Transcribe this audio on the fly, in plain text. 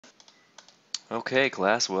Okay,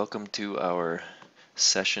 class, welcome to our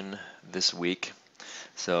session this week.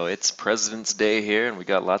 So it's President's Day here, and we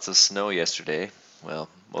got lots of snow yesterday. Well,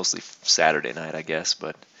 mostly Saturday night, I guess,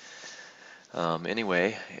 but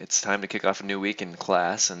anyway, it's time to kick off a new week in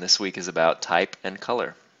class, and this week is about type and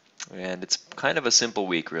color. And it's kind of a simple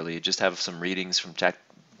week, really. You just have some readings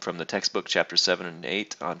from the textbook, chapter 7 and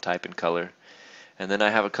 8 on type and color. And then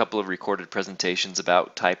I have a couple of recorded presentations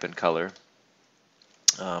about type and color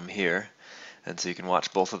here. And so you can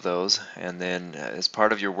watch both of those. And then as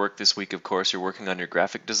part of your work this week, of course, you're working on your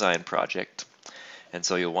graphic design project. And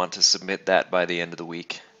so you'll want to submit that by the end of the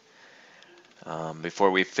week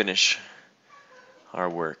before we finish our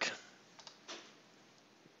work,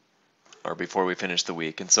 or before we finish the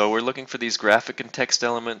week. And so we're looking for these graphic and text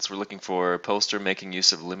elements. We're looking for a poster making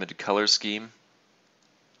use of limited color scheme.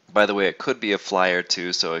 By the way, it could be a flyer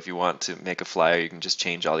too, so if you want to make a flyer, you can just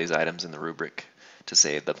change all these items in the rubric to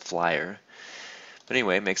say the flyer. But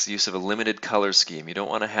anyway, it makes use of a limited color scheme. You don't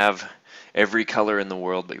want to have every color in the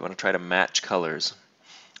world, but you want to try to match colors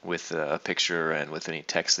with a picture and with any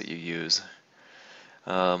text that you use.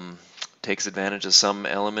 Takes advantage of some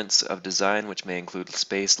elements of design, which may include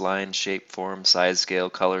space, line, shape, form, size, scale,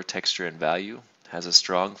 color, texture, and value. Has a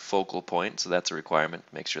strong focal point, so that's a requirement.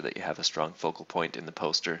 Make sure that you have a strong focal point in the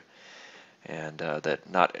poster, and that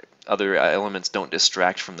not other elements don't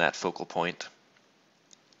distract from that focal point.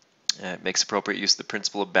 It makes appropriate use of the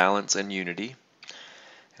principle of balance and unity,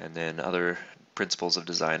 and then other principles of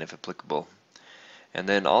design if applicable. And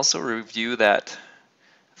then also review that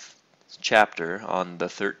chapter on the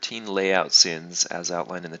 13 layout sins as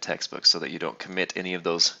outlined in the textbook, so that you don't commit any of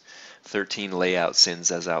those 13 layout sins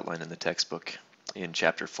as outlined in the textbook in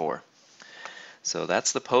chapter 4. So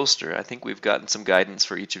that's the poster. I think we've gotten some guidance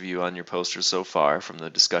for each of you on your posters so far from the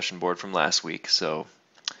discussion board from last week. So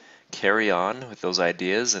carry on with those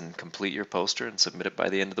ideas and complete your poster and submit it by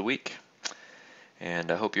the end of the week. And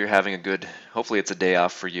I hope you're having a good, hopefully it's a day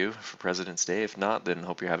off for you for President's Day. If not, then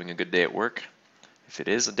hope you're having a good day at work. If it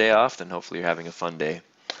is a day off, then hopefully you're having a fun day.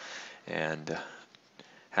 And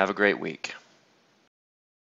have a great week.